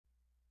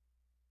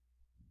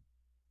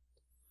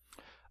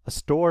A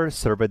store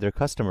surveyed their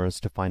customers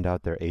to find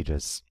out their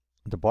ages.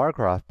 The bar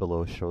graph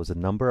below shows the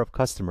number of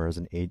customers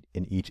in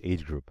each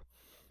age group.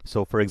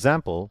 So for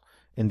example,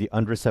 in the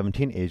under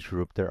 17 age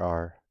group, there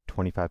are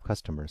 25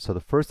 customers. So the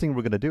first thing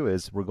we're going to do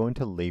is we're going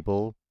to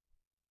label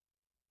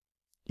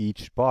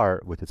each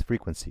bar with its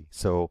frequency.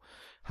 So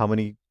how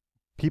many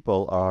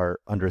people are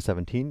under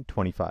 17?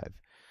 25.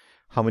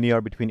 How many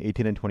are between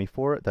 18 and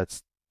 24?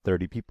 That's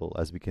 30 people,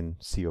 as we can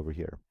see over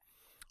here.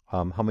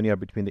 How many are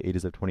between the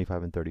ages of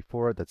 25 and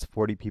 34? That's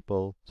 40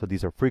 people. So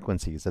these are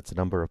frequencies. That's the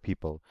number of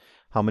people.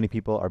 How many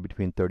people are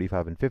between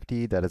 35 and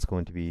 50? That is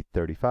going to be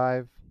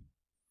 35.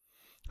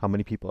 How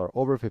many people are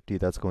over 50?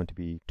 That's going to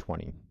be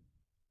 20.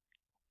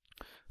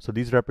 So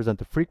these represent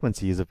the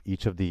frequencies of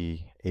each of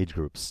the age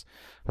groups.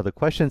 Now the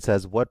question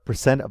says, what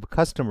percent of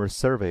customers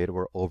surveyed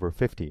were over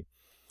 50?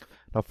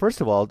 Now first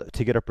of all,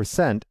 to get a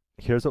percent,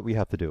 here's what we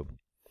have to do.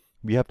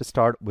 We have to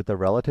start with the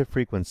relative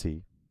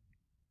frequency,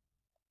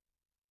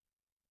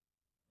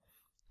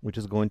 which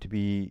is going to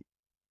be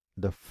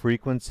the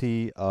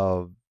frequency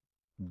of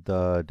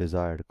the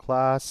desired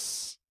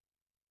class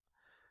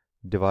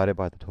divided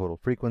by the total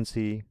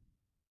frequency.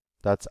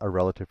 That's our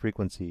relative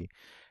frequency.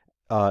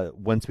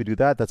 Once we do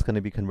that, that's going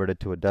to be converted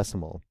to a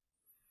decimal.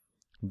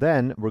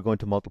 Then we're going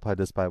to multiply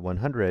this by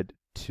 100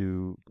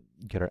 to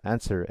get our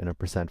answer in a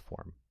percent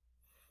form.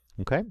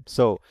 Okay,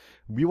 so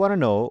we want to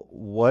know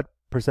what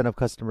percent of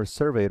customers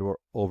surveyed were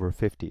over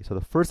 50. So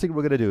the first thing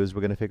we're going to do is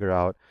we're going to figure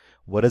out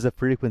what is the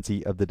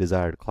frequency of the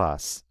desired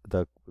class,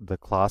 the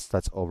class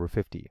that's over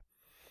 50.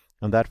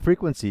 And that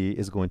frequency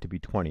is going to be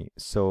 20.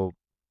 So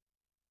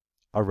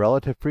our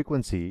relative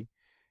frequency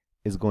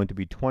is going to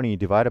be 20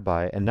 divided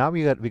by, and now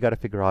we got to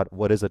figure out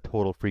what is a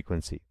total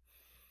frequency.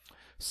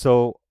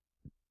 So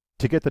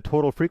to get the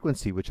total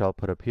frequency, which I'll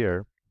put up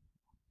here,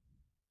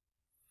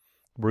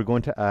 we're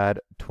going to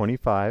add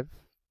 25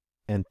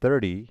 and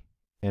 30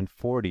 and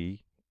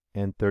 40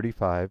 and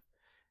 35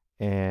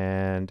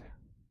 and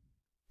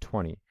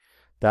 20.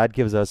 That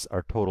gives us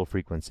our total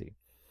frequency.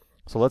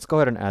 So let's go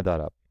ahead and add that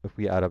up. If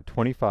we add up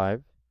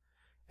 25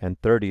 and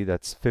 30,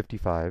 that's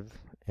 55,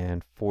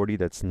 and 40,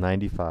 that's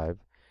 95,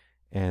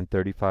 and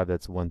 35,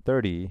 that's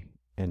 130,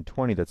 and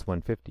 20, that's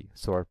 150.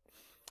 So our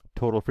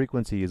total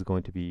frequency is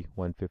going to be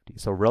 150.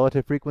 So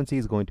relative frequency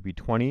is going to be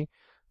 20.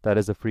 That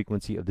is the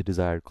frequency of the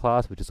desired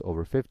class, which is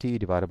over 50,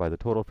 divided by the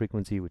total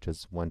frequency, which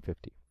is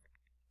 150.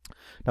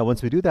 Now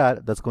once we do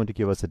that, that's going to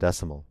give us a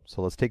decimal.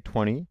 So let's take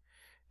 20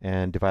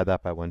 and divide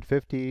that by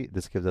 150.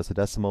 This gives us a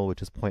decimal,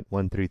 which is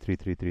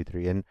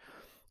 0.133333. And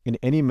in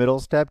any middle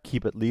step,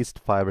 keep at least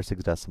 5 or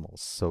 6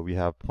 decimals. So we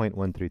have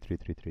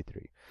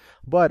 0.133333.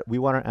 But we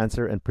want our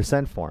answer in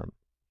percent form.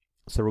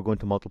 So we're going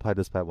to multiply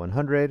this by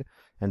 100,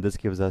 and this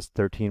gives us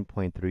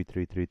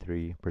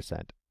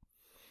 13.3333%.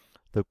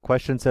 The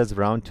question says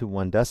round to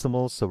 1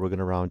 decimal, so we're going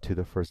to round to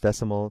the first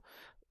decimal.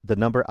 The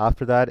number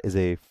after that is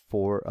a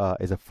 4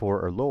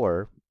 or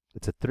lower.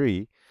 It's a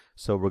 3,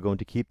 so we're going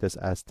to keep this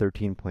as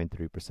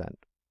 13.3%.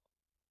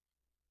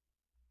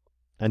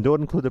 And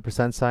don't include the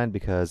percent sign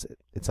because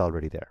it's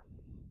already there.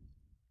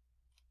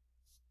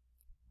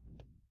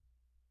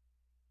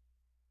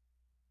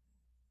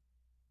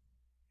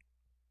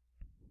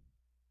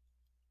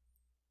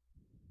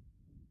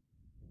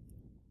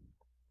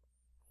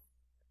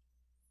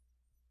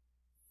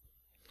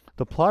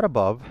 The plot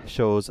above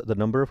shows the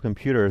number of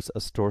computers a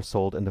store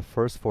sold in the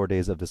first 4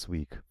 days of this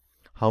week.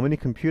 How many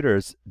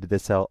computers did they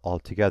sell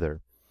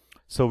altogether?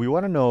 So we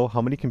want to know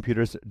how many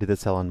computers did they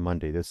sell on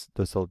Monday.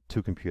 They sold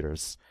 2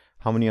 computers.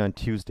 How many on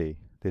Tuesday?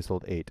 They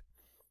sold 8.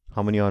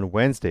 How many on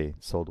Wednesday?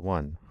 Sold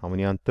 1. How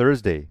many on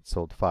Thursday?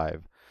 Sold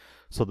 5.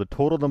 So the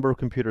total number of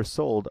computers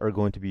sold are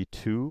going to be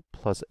 2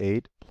 plus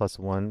 8 plus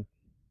 1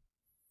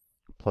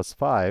 plus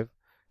 5,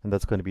 and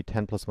that's going to be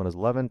 10 plus 1 is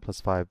 11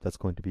 plus 5, that's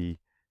going to be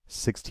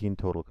 16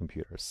 total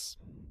computers.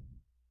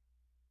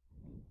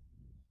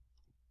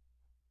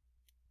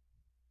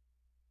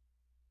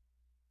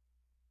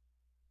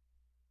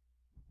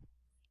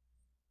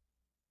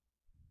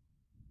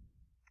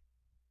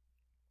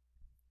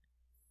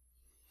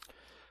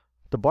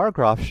 The bar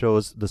graph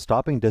shows the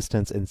stopping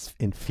distance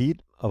in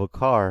feet of a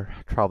car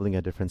traveling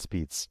at different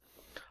speeds.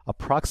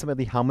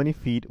 Approximately how many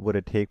feet would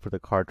it take for the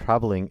car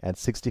traveling at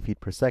 60 feet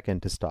per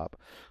second to stop?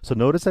 So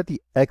notice that the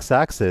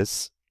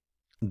x-axis,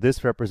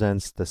 this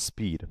represents the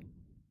speed.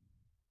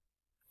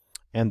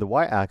 And the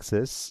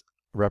y-axis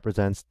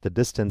represents the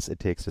distance it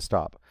takes to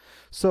stop.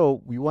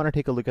 So we want to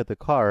take a look at the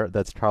car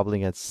that's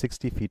traveling at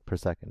 60 feet per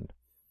second.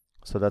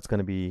 So that's going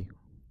to be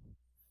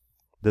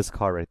this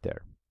car right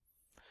there.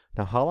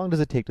 Now, how long does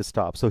it take to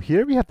stop? So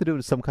here we have to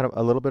do some kind of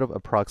a little bit of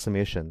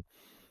approximation.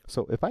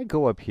 So if I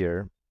go up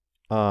here,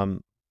 I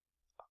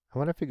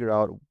want to figure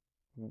out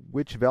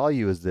which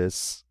value is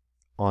this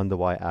on the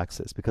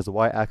y-axis, because the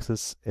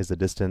y-axis is the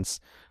distance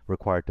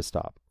required to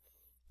stop.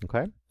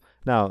 Okay.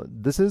 Now,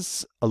 this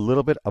is a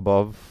little bit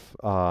above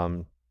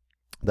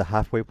the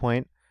halfway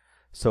point.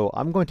 So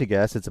I'm going to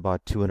guess it's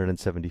about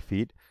 270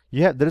 feet.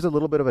 There's a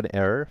little bit of an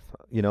error,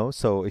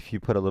 so if you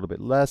put a little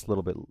bit less, a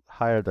little bit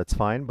higher, that's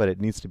fine, but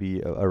it needs to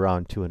be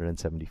around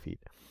 270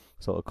 feet.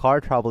 So a car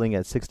traveling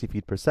at 60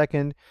 feet per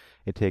second,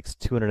 it takes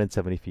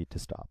 270 feet to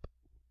stop.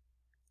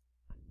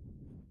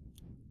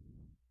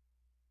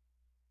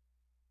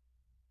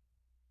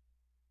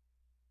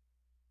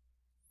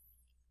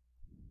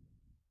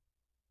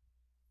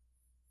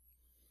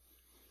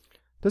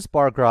 This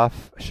bar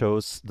graph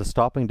shows the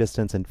stopping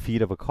distance in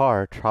feet of a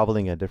car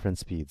traveling at different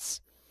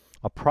speeds.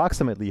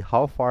 Approximately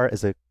how far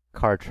is a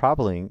car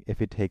traveling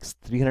if it takes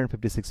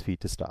 356 feet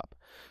to stop?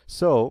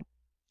 So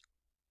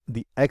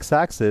the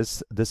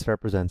x-axis, this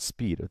represents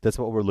speed. That's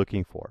what we're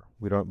looking for.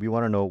 We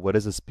want to know what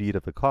is the speed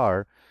of the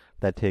car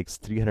that takes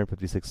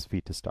 356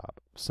 feet to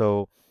stop.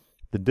 So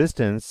the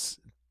distance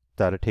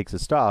that it takes to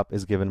stop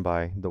is given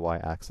by the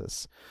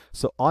y-axis.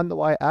 So on the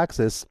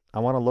y-axis, I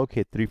want to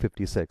locate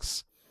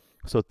 356.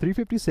 So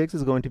 356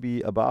 is going to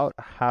be about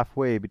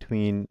halfway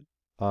between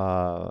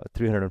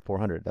 300 and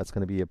 400. That's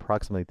going to be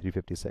approximately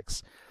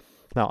 356.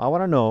 Now I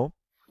want to know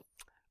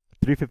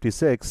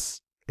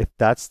 356, if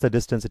that's the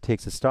distance it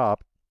takes to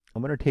stop,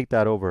 I'm going to take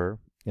that over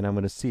and I'm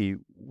going to see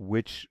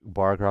which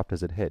bar graph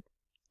does it hit.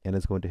 And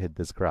it's going to hit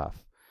this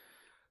graph.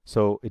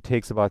 So it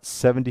takes about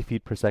 70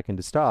 feet per second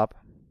to stop.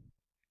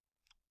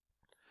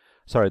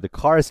 Sorry, the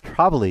car is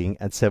traveling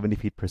at 70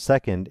 feet per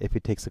second if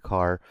it takes a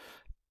car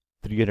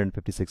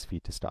 356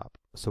 feet to stop.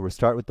 So we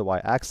start with the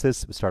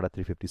y-axis, we start at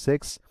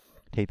 356,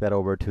 take that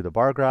over to the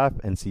bar graph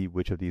and see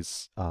which of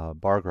these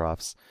bar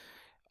graphs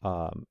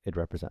it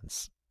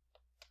represents.